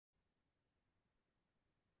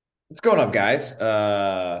What's going up, guys?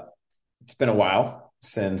 It's been a while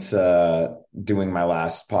since doing my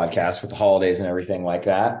last podcast with the holidays and everything like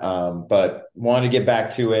that. But wanted to get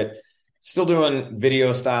back to it. Still doing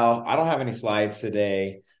video style. I don't have any slides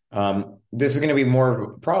today. This is going to be more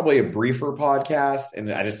of probably a briefer podcast, and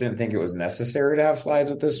I just didn't think it was necessary to have slides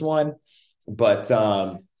with this one. But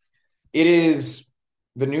it is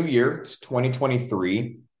the new year, it's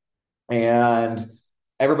 2023, and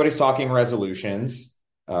everybody's talking resolutions,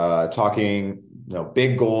 talking,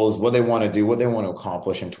 big goals, what they want to do, what they want to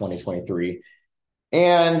accomplish in 2023.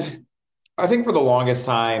 And I think for the longest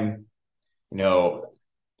time, you know,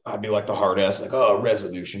 I'd be like the hard ass, like, oh,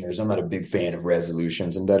 resolutioners. I'm not a big fan of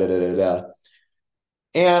resolutions and da da da da da.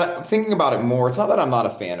 And thinking about it more, it's not that I'm not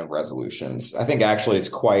a fan of resolutions. I think actually it's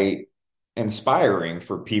quite inspiring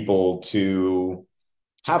for people to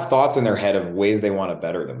have thoughts in their head of ways they want to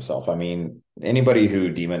better themselves. I mean, anybody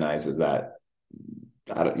who demonizes that,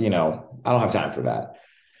 I don't have time for that.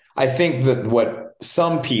 I think that what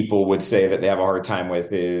some people would say that they have a hard time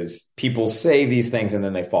with is people say these things and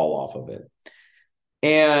then they fall off of it.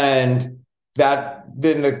 And that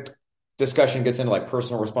then the discussion gets into like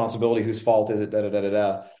personal responsibility, whose fault is it, da da da da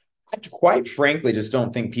da. I quite frankly just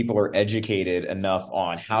don't think people are educated enough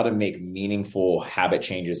on how to make meaningful habit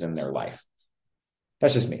changes in their life.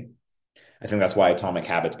 That's just me. I think that's why Atomic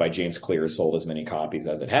Habits by James Clear has sold as many copies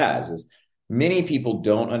as it has, is many people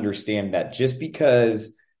don't understand that just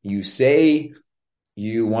because you say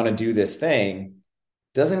you want to do this thing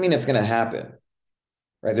doesn't mean it's going to happen,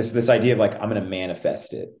 right? This idea of like, I'm going to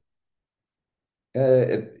manifest it.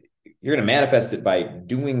 You're going to manifest it by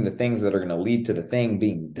doing the things that are going to lead to the thing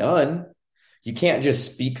being done. You can't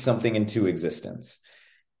just speak something into existence.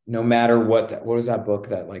 No matter what was that book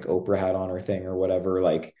that like Oprah had on her thing or whatever,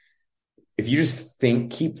 like if you just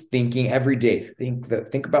keep thinking every day,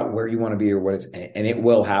 think about where you want to be or what it's, and it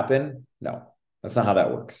will happen. No, that's not how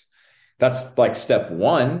that works. That's like step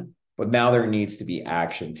one, but now there needs to be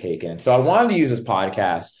action taken. So I wanted to use this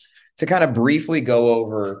podcast to kind of briefly go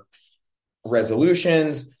over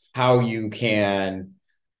resolutions, how you can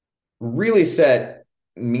really set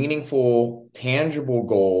meaningful, tangible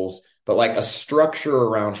goals, but like a structure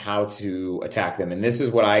around how to attack them. And this is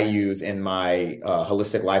what I use in my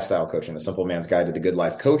holistic lifestyle coaching, the Simple Man's Guide to the Good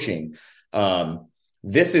Life coaching.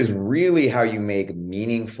 This is really how you make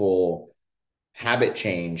meaningful habit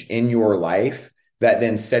change in your life that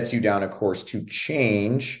then sets you down a course to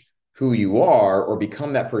change who you are or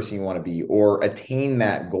become that person you want to be or attain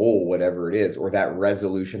that goal, whatever it is, or that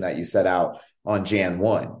resolution that you set out on Jan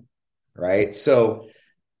 1, right? So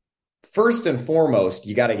first and foremost,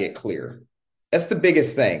 you got to get clear. That's the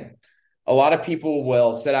biggest thing. A lot of people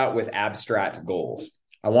will set out with abstract goals.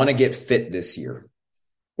 I want to get fit this year.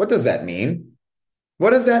 What does that mean? What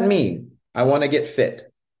does that mean? I want to get fit.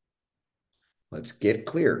 Let's get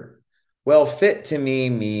clear. Well, fit to me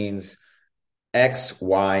means X,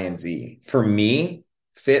 Y, and Z. For me,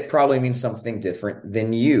 fit probably means something different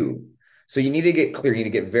than you. So you need to get clear. You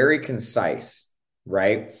need to get very concise,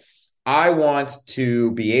 right? I want to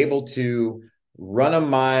be able to run a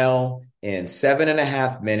mile in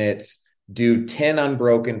 7.5 minutes, do 10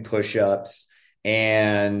 unbroken push-ups,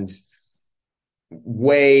 and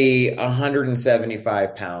weigh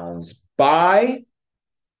 175 pounds by,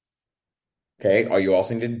 okay, oh, you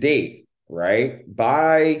also need a date, right?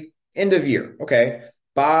 By end of year, okay,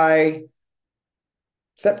 by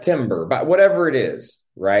September, by whatever it is,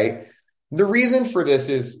 right? The reason for this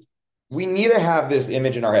is we need to have this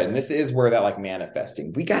image in our head. And this is where that like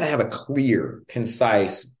manifesting, we got to have a clear,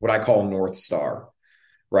 concise, what I call North Star,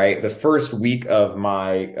 right? The first week of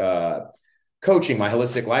my coaching, my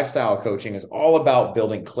holistic lifestyle coaching is all about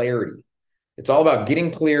building clarity. It's all about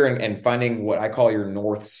getting clear and finding what I call your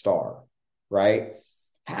North Star, right?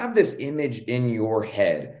 Have this image in your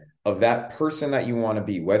head of that person that you want to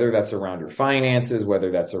be, whether that's around your finances,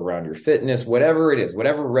 whether that's around your fitness, whatever it is,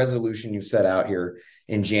 whatever resolution you set out here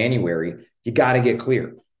in January, you got to get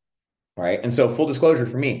clear. Right. And so full disclosure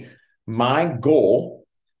for me, my goal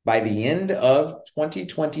by the end of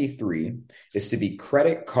 2023 is to be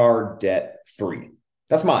credit card debt free.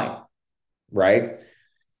 That's mine. Right.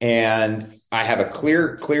 And I have a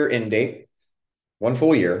clear end date, 1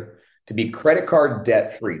 full year to be credit card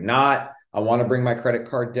debt free, not I want to bring my credit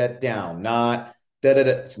card debt down, not da da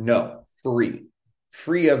da. No,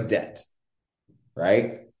 free of debt,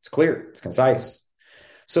 right? It's clear, it's concise.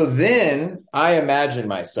 So then I imagine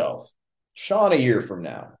myself, Sean, a year from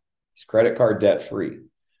now, he's credit card debt free.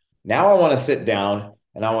 Now I want to sit down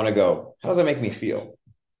and I want to go, how does that make me feel?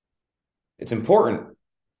 It's important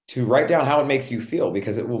to write down how it makes you feel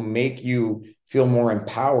because it will make you feel more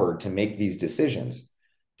empowered to make these decisions.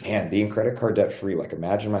 man, being credit card debt free, like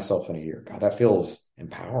imagine myself in a year. God, that feels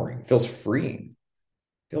empowering, feels freeing,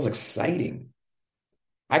 feels exciting.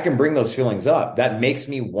 I can bring those feelings up. That makes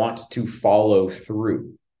me want to follow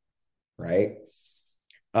through, right?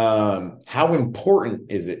 How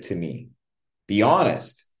important is it to me? Be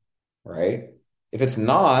honest, right? If it's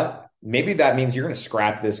not, maybe that means you're going to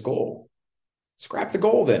scrap this goal. Scrap the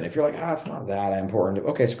goal then. If you're like, it's not that important.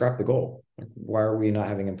 Okay, scrap the goal. Why are we not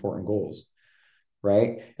having important goals?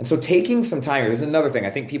 Right. And so taking some time, this is another thing.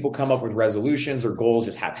 I think people come up with resolutions or goals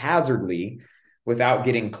just haphazardly without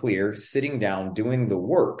getting clear, sitting down, doing the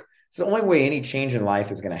work. It's the only way any change in life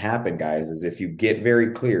is going to happen, guys, is if you get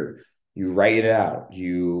very clear, you write it out,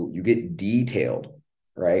 you get detailed,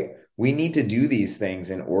 right? We need to do these things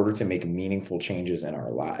in order to make meaningful changes in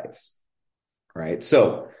our lives, right?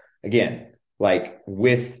 So again, like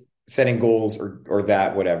with setting goals or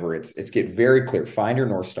that, whatever, it's get very clear, find your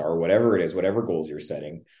North Star, whatever it is, whatever goals you're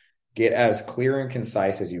setting, get as clear and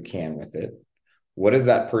concise as you can with it. What does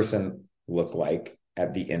that person look like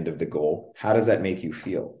at the end of the goal? How does that make you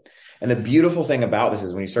feel? And the beautiful thing about this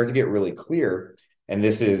is when you start to get really clear, and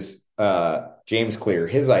this is James Clear,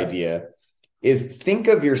 his idea is think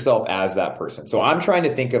of yourself as that person. So I'm trying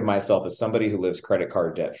to think of myself as somebody who lives credit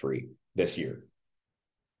card debt free this year.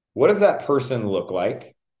 What does that person look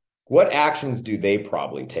like? What actions do they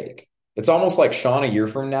probably take? It's almost like Sean a year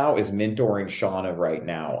from now is mentoring Sean of right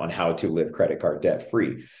now on how to live credit card debt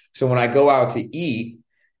free. So when I go out to eat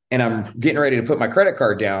and I'm getting ready to put my credit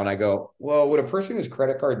card down, I go, well, would a person who's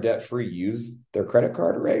credit card debt free use their credit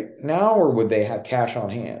card right now? Or would they have cash on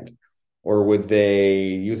hand? Or would they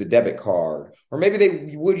use a debit card? Or maybe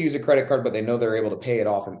they would use a credit card, but they know they're able to pay it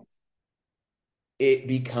off. And it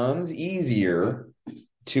becomes easier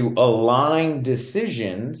to align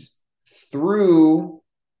decisions through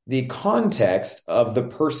the context of the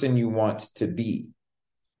person you want to be,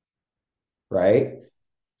 right?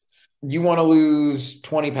 You want to lose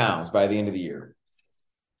 20 pounds by the end of the year.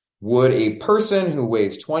 Would a person who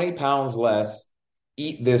weighs 20 pounds less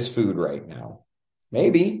eat this food right now?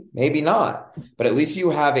 Maybe, maybe not. But at least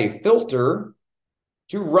you have a filter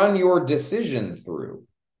to run your decision through.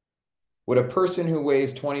 Would a person who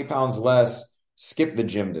weighs 20 pounds less skip the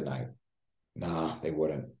gym tonight? Nah, they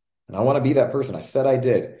wouldn't. And I want to be that person. I said I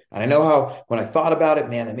did. And I know how, when I thought about it,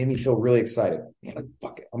 man, that made me feel really excited. Man,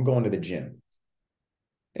 fuck it. I'm going to the gym.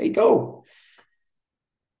 There you go.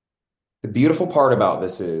 The beautiful part about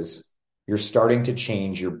this is you're starting to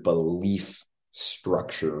change your belief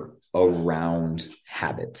structure around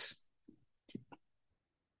habits.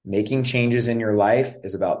 Making changes in your life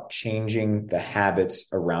is about changing the habits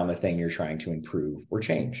around the thing you're trying to improve or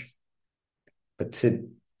change. But to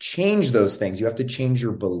change those things, you have to change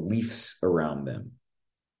your beliefs around them.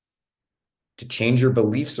 To change your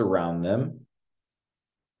beliefs around them,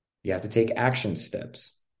 you have to take action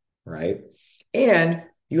steps, right? And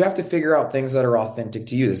you have to figure out things that are authentic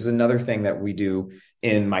to you. This is another thing that we do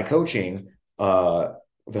in my coaching,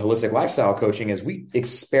 the holistic lifestyle coaching, is we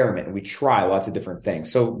experiment and we try lots of different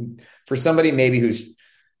things. So for somebody maybe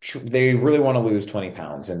they really want to lose 20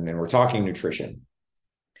 pounds and we're talking nutrition,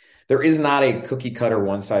 there is not a cookie cutter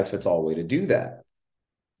one size fits all way to do that.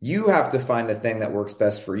 You have to find the thing that works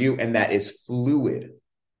best for you and that is fluid,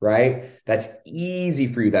 right? That's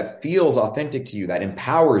easy for you, that feels authentic to you, that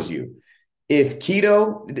empowers you. If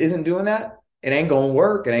keto isn't doing that, it ain't going to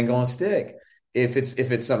work. It ain't going to stick. If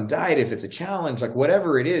it's some diet, if it's a challenge, like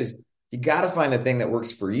whatever it is, you got to find the thing that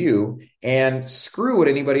works for you and screw what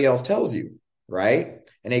anybody else tells you, right?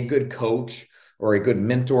 And a good coach or a good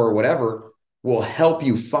mentor or whatever will help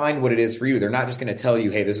you find what it is for you. They're not just going to tell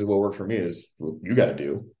you, hey, this is what worked for me. This is what you got to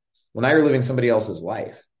do. Well, now you're living somebody else's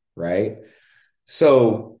life, right?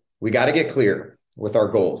 So we got to get clear with our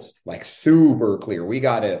goals, like super clear. We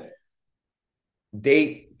got to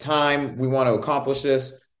date, time, we want to accomplish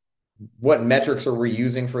this. What metrics are we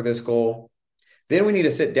using for this goal? Then we need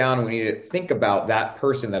to sit down and we need to think about that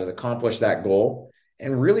person that has accomplished that goal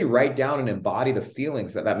and really write down and embody the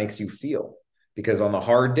feelings that makes you feel. Because on the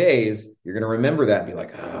hard days, you're going to remember that and be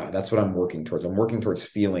like, that's what I'm working towards. I'm working towards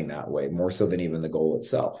feeling that way more so than even the goal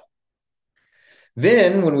itself.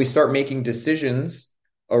 Then when we start making decisions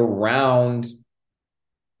around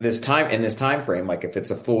this time in this time frame, like if it's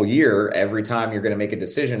a full year, every time you're going to make a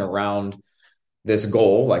decision around this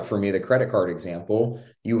goal, like for me, the credit card example,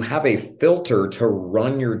 you have a filter to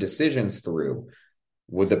run your decisions through.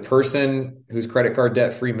 Would the person who's credit card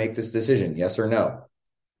debt free make this decision? Yes or no?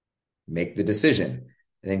 Make the decision.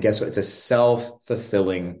 And then guess what? It's a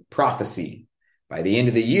self-fulfilling prophecy. By the end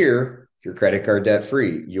of the year, you're credit card debt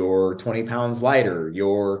free, you're 20 pounds lighter,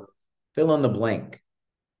 you're fill in the blank,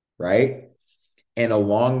 right? And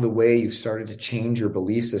along the way, you've started to change your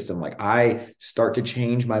belief system. Like I start to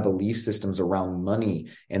change my belief systems around money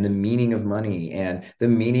and the meaning of money and the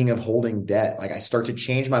meaning of holding debt. Like I start to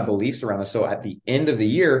change my beliefs around this. So at the end of the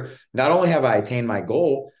year, not only have I attained my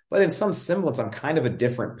goal, but in some semblance, I'm kind of a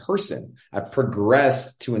different person. I've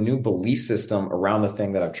progressed to a new belief system around the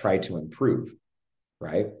thing that I've tried to improve.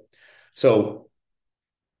 Right. So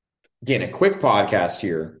again, a quick podcast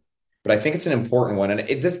here, but I think it's an important one. And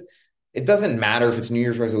it doesn't matter if it's New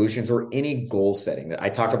Year's resolutions or any goal setting. I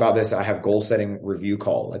talk about this. I have goal setting review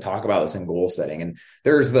calls. I talk about this in goal setting, and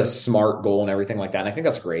there's the SMART goal and everything like that. And I think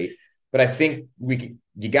that's great. But I think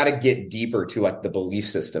you got to get deeper to like the belief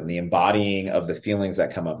system, the embodying of the feelings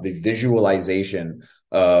that come up, the visualization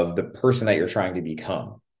of the person that you're trying to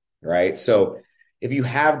become. Right. So if you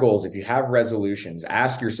have goals, if you have resolutions,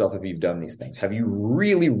 ask yourself if you've done these things. Have you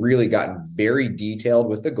really, really gotten very detailed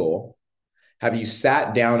with the goal? Have you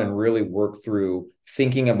sat down and really worked through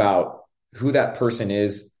thinking about who that person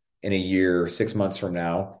is in a year, 6 months from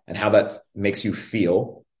now, and how that makes you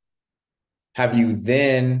feel? Have you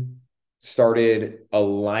then started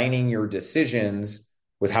aligning your decisions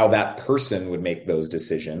with how that person would make those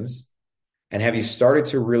decisions? And have you started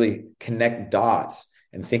to really connect dots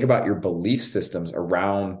and think about your belief systems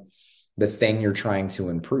around the thing you're trying to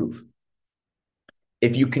improve?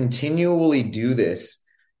 If you continually do this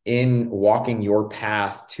in walking your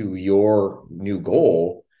path to your new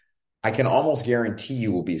goal, I can almost guarantee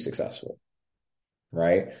you will be successful,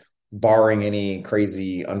 right? Barring any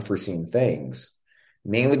crazy unforeseen things,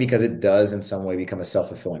 mainly because it does in some way become a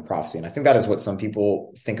self-fulfilling prophecy. And I think that is what some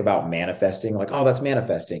people think about manifesting, like, oh, that's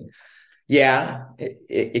manifesting. Yeah,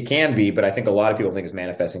 it can be, but I think a lot of people think it's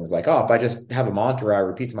manifesting is like, oh, if I just have a mantra I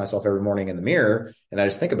repeat to myself every morning in the mirror and I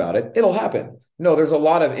just think about it, it'll happen. No, there's a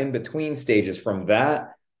lot of in-between stages from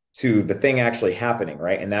that to the thing actually happening,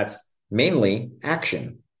 right? And that's mainly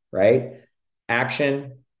action, right?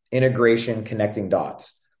 Action, integration, connecting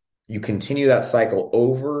dots. You continue that cycle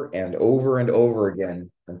over and over and over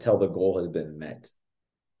again until the goal has been met,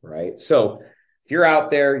 right? So if you're out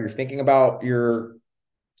there, you're thinking about your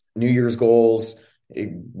New Year's goals,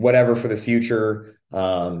 whatever for the future,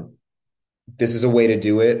 this is a way to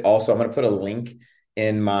do it. Also, I'm going to put a link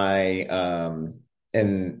in my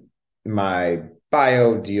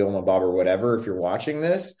bio, deal, my bob, or whatever. If you're watching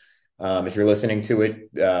this, if you're listening to it,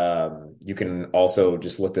 you can also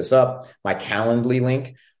just look this up. My Calendly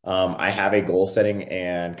link. I have a goal setting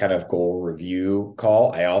and kind of goal review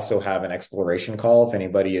call. I also have an exploration call if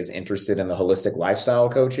anybody is interested in the holistic lifestyle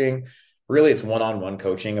coaching. Really, it's one-on-one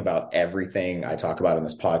coaching about everything I talk about in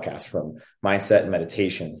this podcast, from mindset and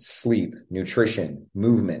meditation, sleep, nutrition,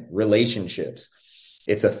 movement, relationships.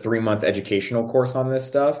 It's a 3-month educational course on this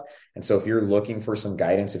stuff. And so if you're looking for some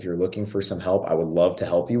guidance, if you're looking for some help, I would love to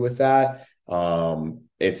help you with that.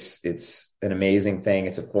 It's an amazing thing.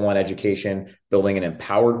 It's a full-on education, building an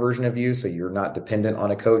empowered version of you. So you're not dependent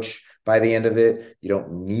on a coach by the end of it. You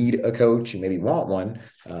don't need a coach. You maybe want one,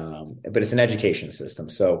 but it's an education system.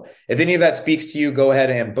 So if any of that speaks to you, go ahead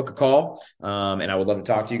and book a call. And I would love to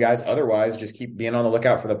talk to you guys. Otherwise, just keep being on the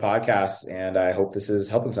lookout for the podcast. And I hope this is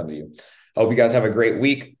helping some of you. I hope you guys have a great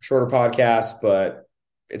week. Shorter podcast, but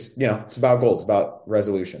it's about goals, it's about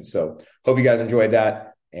resolutions. So hope you guys enjoyed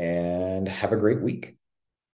that and have a great week.